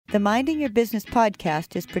The Minding Your Business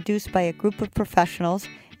podcast is produced by a group of professionals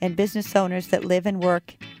and business owners that live and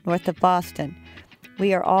work north of Boston.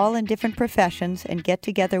 We are all in different professions and get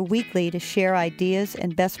together weekly to share ideas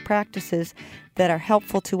and best practices that are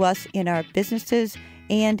helpful to us in our businesses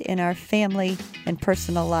and in our family and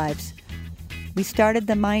personal lives. We started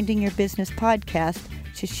the Minding Your Business podcast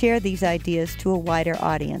to share these ideas to a wider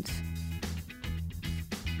audience.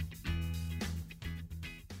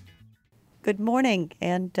 Good morning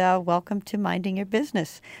and welcome to Minding Your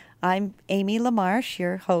Business. I'm Amy LaMarche,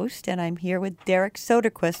 your host, and I'm here with Derek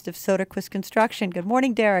Soderquist of Soderquist Construction. Good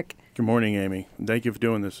morning, Derek. Good morning, Amy. Thank you for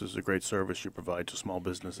doing this. This is a great service you provide to small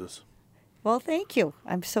businesses. Well, thank you.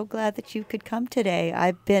 I'm so glad that you could come today.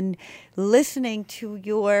 I've been listening to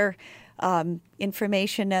your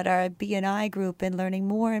information at our B&I group and learning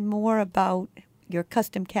more and more about your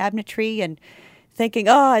custom cabinetry and thinking,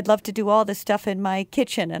 I'd love to do all this stuff in my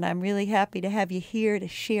kitchen. And I'm really happy to have you here to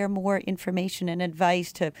share more information and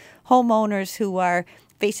advice to homeowners who are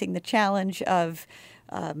facing the challenge of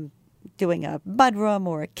doing a mudroom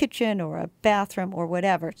or a kitchen or a bathroom or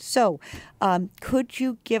whatever. So could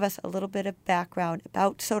you give us a little bit of background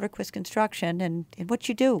about Soderquist Construction and what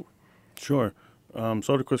you do? Sure.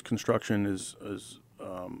 Soderquist Construction is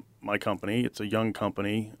my company. It's a young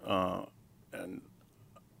company, and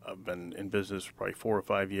I've been in business for probably 4 or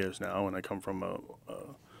 5 years now, and I come from a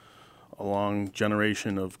long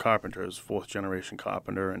generation of carpenters, fourth generation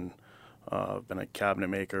carpenter, and I've been a cabinet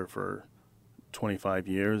maker for 25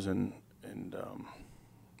 years, and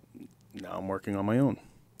now I'm working on my own.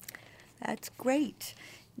 That's great.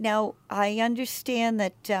 Now, I understand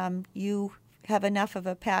that you have enough of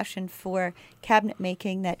a passion for cabinet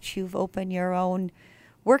making that you've opened your own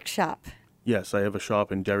workshop. Yes, I have a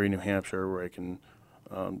shop in Derry, New Hampshire, where I can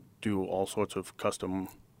do all sorts of custom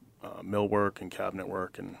millwork and cabinet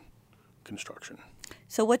work and construction.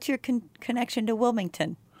 So what's your connection to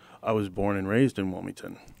Wilmington? I was born and raised in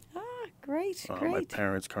Wilmington. Great. My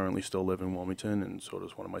parents currently still live in Wilmington, and so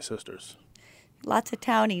does one of my sisters. Lots of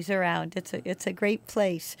townies around. It's a great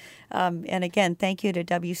place. And again, thank you to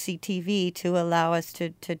WCTV to allow us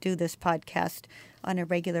to do this podcast on a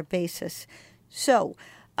regular basis. So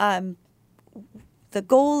the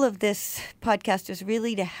goal of this podcast is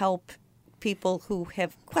really to help people who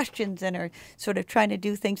have questions and are sort of trying to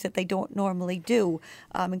do things that they don't normally do,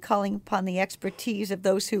 and calling upon the expertise of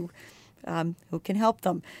those who can help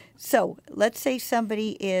them. So let's say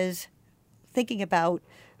somebody is thinking about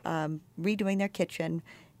redoing their kitchen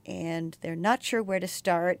and they're not sure where to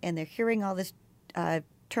start, and they're hearing all this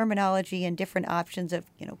terminology and different options of,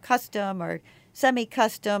 custom or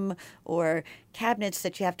semi-custom or cabinets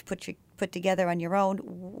that you have to put together on your own.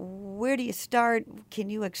 Where do you start?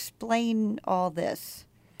 Can you explain all this?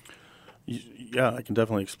 Yeah, I can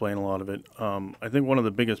definitely explain a lot of it. I think one of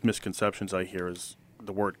the biggest misconceptions I hear is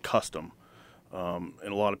the word custom. And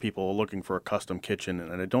a lot of people are looking for a custom kitchen,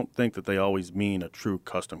 and I don't think that they always mean a true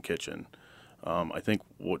custom kitchen. I think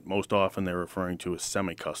what most often they're referring to is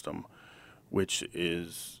semi-custom, which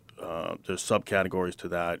is there's subcategories to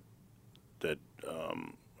that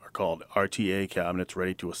are called RTA cabinets,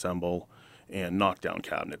 ready to assemble, and knockdown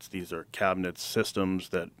cabinets. These are cabinet systems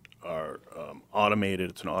that are automated.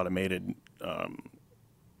 It's an automated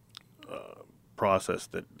process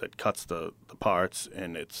that cuts the parts,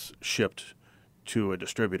 and it's shipped to a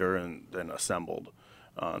distributor and then assembled.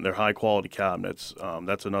 They're high quality cabinets.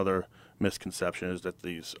 That's another misconception, is that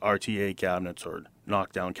these RTA cabinets or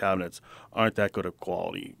knockdown cabinets aren't that good of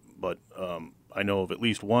quality, but I know of at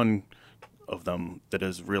least one of them that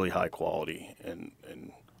is really high quality and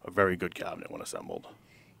a very good cabinet when assembled.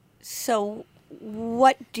 So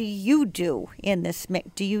what do you do in this mix?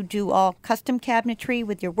 Do you do all custom cabinetry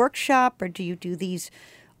with your workshop, or do you do these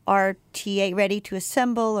RTA ready to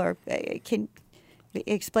assemble, or can you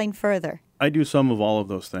explain further? I do some of all of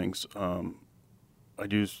those things. I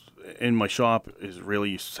do, in my shop is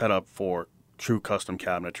really set up for true custom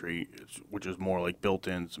cabinetry, which is more like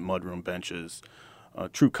built-ins, mudroom benches,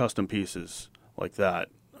 true custom pieces like that.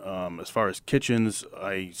 As far as kitchens,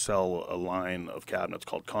 I sell a line of cabinets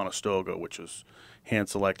called Conestoga, which is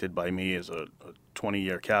hand-selected by me as a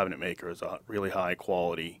 20-year cabinet maker, as a really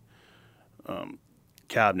high-quality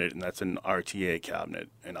cabinet, and that's an RTA cabinet,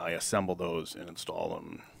 and I assemble those and install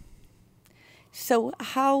them. So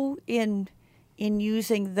how in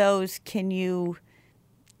using those can you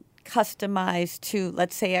customize to,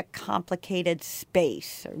 let's say, a complicated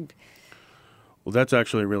space? Well, that's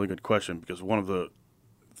actually a really good question, because one of the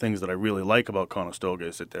things that I really like about Conestoga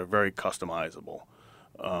is that they're very customizable.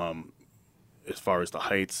 As far as the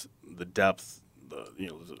heights, the depth,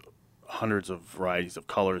 there's hundreds of varieties of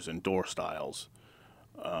colors and door styles.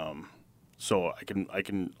 So I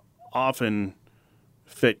can often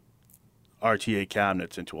fit RTA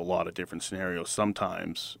cabinets into a lot of different scenarios.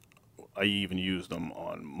 Sometimes I even use them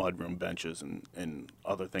on mudroom benches and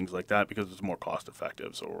other things like that because it's more cost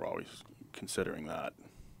effective. So we're always considering that.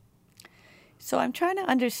 So I'm trying to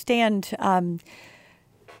understand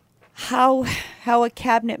how a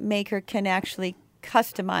cabinet maker can actually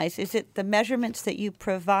customize. Is it the measurements that you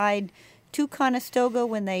provide to Conestoga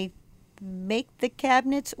when they make the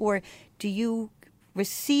cabinets, or do you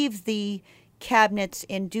receive the cabinets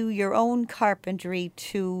and do your own carpentry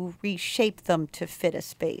to reshape them to fit a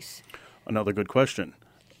space? Another good question.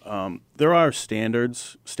 There are standard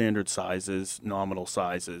sizes, nominal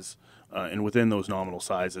sizes, and within those nominal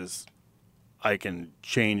sizes, I can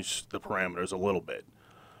change the parameters a little bit.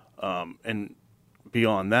 And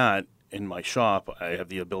beyond that, in my shop, I have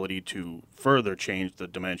the ability to further change the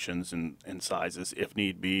dimensions and sizes if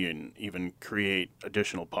need be, and even create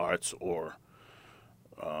additional parts or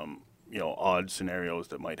odd scenarios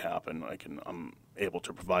that might happen. I'm able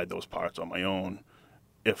to provide those parts on my own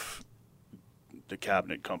if the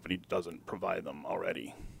cabinet company doesn't provide them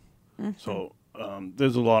already. Mm-hmm. So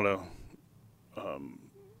there's a lot of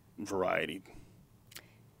variety.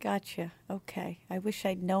 Gotcha. Okay. I wish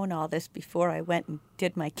I'd known all this before I went and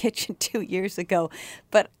did my kitchen 2 years ago.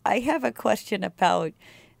 But I have a question about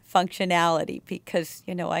functionality because,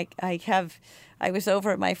 I was over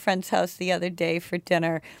at my friend's house the other day for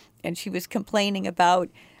dinner, and she was complaining about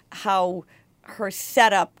how her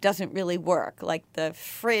setup doesn't really work. Like the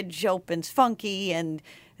fridge opens funky and,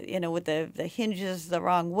 with the hinges the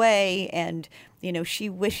wrong way, and, she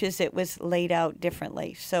wishes it was laid out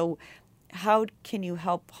differently. So how can you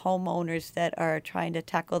help homeowners that are trying to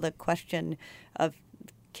tackle the question of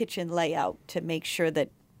kitchen layout to make sure that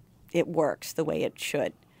it works the way it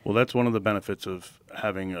should? Well, that's one of the benefits of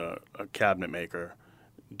having a cabinet maker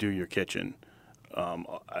do your kitchen.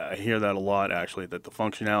 I hear that a lot, actually, that the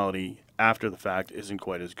functionality after the fact isn't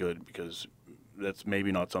quite as good because that's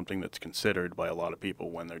maybe not something that's considered by a lot of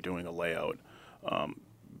people when they're doing a layout.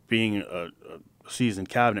 Being a seasoned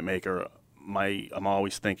cabinet maker, I'm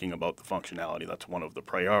always thinking about the functionality. That's one of the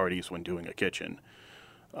priorities when doing a kitchen.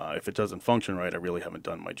 If it doesn't function right, I really haven't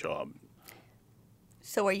done my job.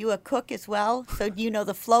 So are you a cook as well? So do you know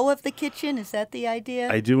the flow of the kitchen? Is that the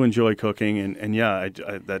idea? I do enjoy cooking, and yeah,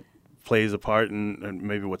 that plays a part in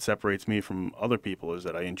maybe what separates me from other people is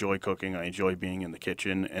that I enjoy cooking, I enjoy being in the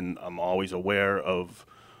kitchen, and I'm always aware of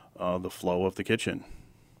the flow of the kitchen.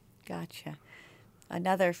 Gotcha.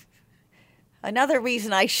 Another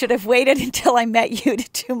reason I should have waited until I met you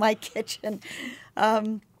to do my kitchen.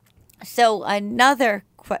 So another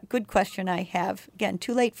good question I have, again,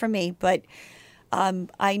 too late for me, but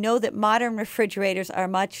I know that modern refrigerators are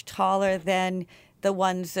much taller than the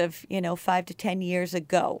ones of, 5 to 10 years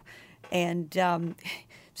ago. And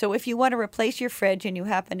so if you want to replace your fridge and you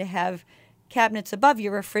happen to have cabinets above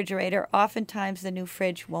your refrigerator, oftentimes the new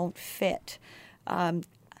fridge won't fit.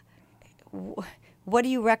 What do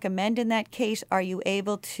you recommend in that case? Are you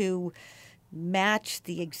able to match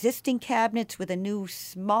the existing cabinets with a new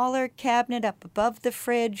smaller cabinet up above the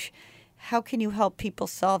fridge? How can you help people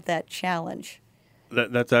solve that challenge?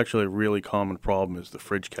 That's actually a really common problem is the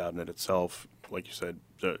fridge cabinet itself. Like you said,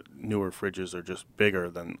 the newer fridges are just bigger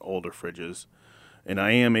than older fridges. And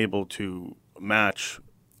I am able to match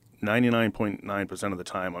 99.9% of the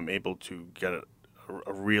time. I'm able to get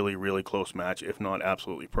a really, really close match, if not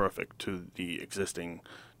absolutely perfect, to the existing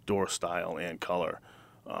door style and color.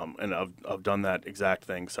 And I've done that exact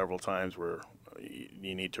thing several times where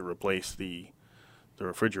you need to replace the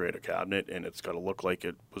refrigerator cabinet, and it's got to look like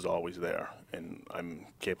it was always there, and I'm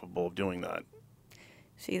capable of doing that.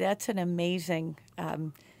 See, that's an amazing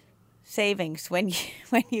savings when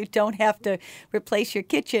you don't have to replace your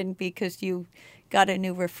kitchen because you got a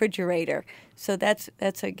new refrigerator. So that's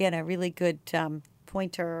again a really good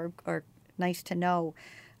pointer or nice to know.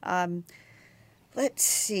 Let's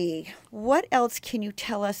see, what else can you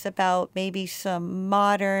tell us about maybe some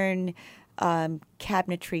modern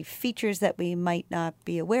cabinetry features that we might not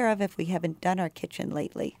be aware of if we haven't done our kitchen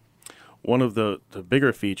lately? One of the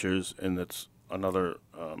bigger features, and that's another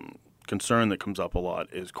concern that comes up a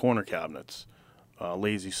lot, is corner cabinets,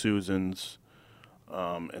 Lazy Susans,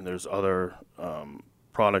 and there's other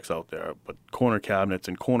products out there. But corner cabinets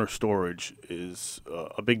and corner storage is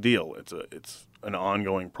a big deal. It's an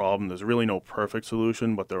ongoing problem. There's really no perfect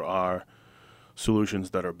solution, but there are solutions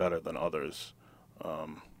that are better than others.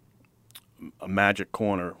 A magic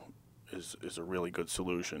corner is a really good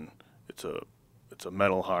solution. It's a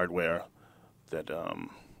metal hardware that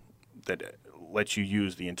lets you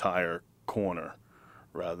use the entire corner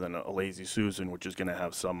rather than a Lazy Susan, which is going to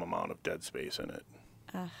have some amount of dead space in it.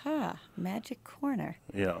 Aha, magic corner.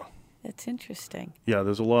 Yeah. That's interesting. Yeah,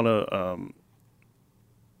 there's a lot of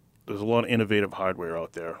innovative hardware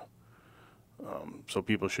out there, so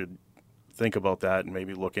people should think about that and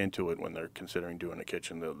maybe look into it when they're considering doing a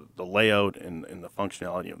kitchen. The layout and the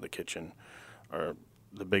functionality of the kitchen are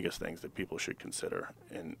the biggest things that people should consider.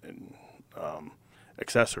 And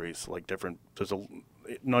accessories like different. There's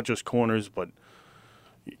not just corners, but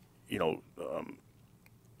you know,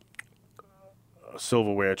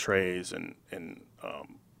 silverware trays and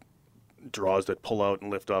drawers that pull out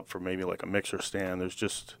and lift up for maybe like a mixer stand. There's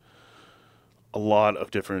just a lot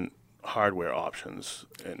of different hardware options,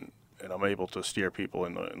 and I'm able to steer people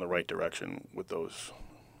in the right direction with those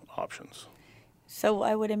options. So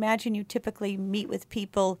I would imagine you typically meet with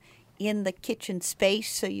people in the kitchen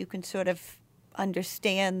space so you can sort of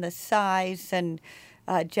understand the size and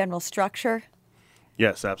general structure.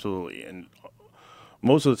 Yes, absolutely. And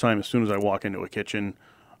most of the time, as soon as I walk into a kitchen,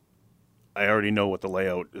 I already know what the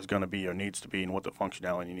layout is going to be or needs to be and what the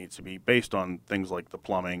functionality needs to be based on things like the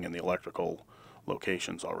plumbing and the electrical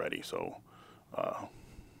locations already. So,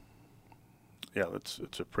 yeah, it's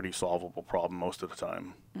a pretty solvable problem most of the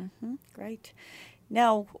time. Mm-hmm. Great.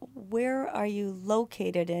 Now, where are you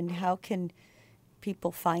located and how can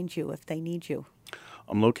people find you if they need you?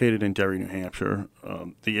 I'm located in Derry, New Hampshire.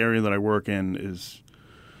 The area that I work in is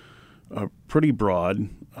pretty broad.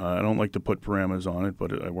 I don't like to put parameters on it,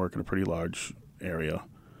 but I work in a pretty large area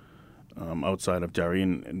outside of Derry.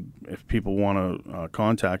 And if people want to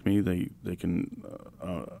contact me, they can.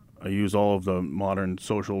 I use all of the modern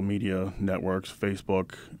social media networks: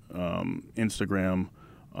 Facebook, Instagram.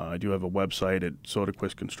 I do have a website at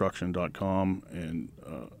soderquistconstruction.com and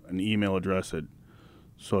an email address at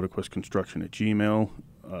soderquistconstruction@gmail.com.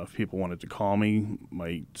 If people wanted to call me,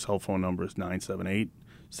 my cell phone number is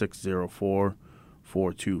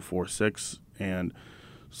 978-604-4246. And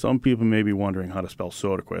some people may be wondering how to spell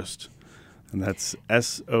Soderquist, and that's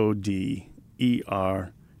SODERQUIST.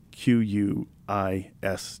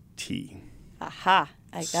 Aha,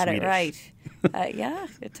 I got Swedish. it right. Yeah,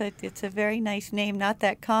 it's a very nice name, not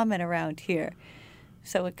that common around here.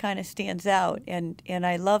 So it kind of stands out. And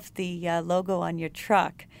I love the logo on your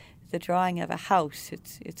truck, the drawing of a house.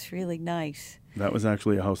 It's really nice. That was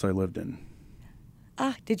actually a house I lived in.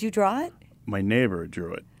 Ah, did you draw it? My neighbor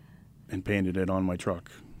drew it and painted it on my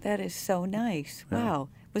truck. That is so nice. Yeah. Wow.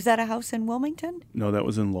 Was that a house in Wilmington? No, that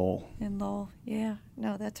was in Lowell. In Lowell, yeah.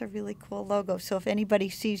 No, that's a really cool logo. So if anybody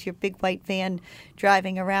sees your big white van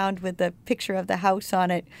driving around with the picture of the house on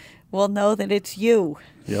it, we'll know that it's you.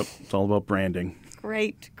 Yep, it's all about branding.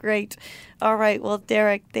 Great, great. All right. Well,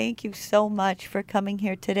 Derek, thank you so much for coming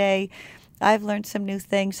here today. I've learned some new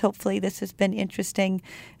things. Hopefully this has been interesting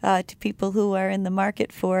to people who are in the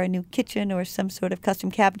market for a new kitchen or some sort of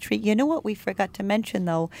custom cabinetry. You know what we forgot to mention,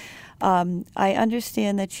 though? I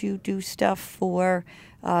understand that you do stuff for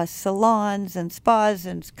salons and spas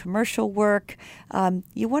and commercial work.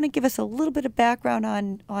 You want to give us a little bit of background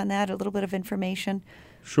on that, a little bit of information?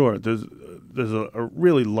 Sure. There's a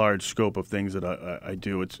really large scope of things that I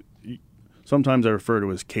do. It's sometimes I refer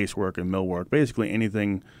to as casework and millwork. Basically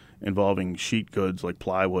anything involving sheet goods like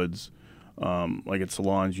plywoods, like at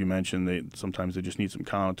salons you mentioned. Sometimes they just need some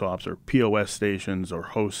countertops or POS stations or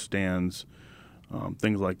host stands.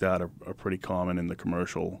 Things like that are pretty common in the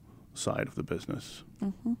commercial side of the business.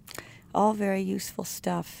 Mm-hmm. All very useful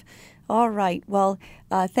stuff. All right. Well,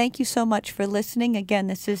 thank you so much for listening. Again,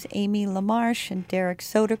 this is Amy LaMarche and Derek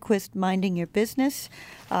Soderquist Minding Your Business,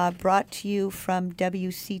 brought to you from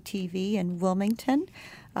WCTV in Wilmington.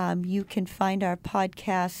 You can find our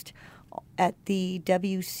podcast at the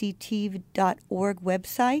WCTV.org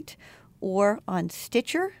website or on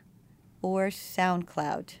Stitcher or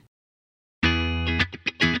SoundCloud.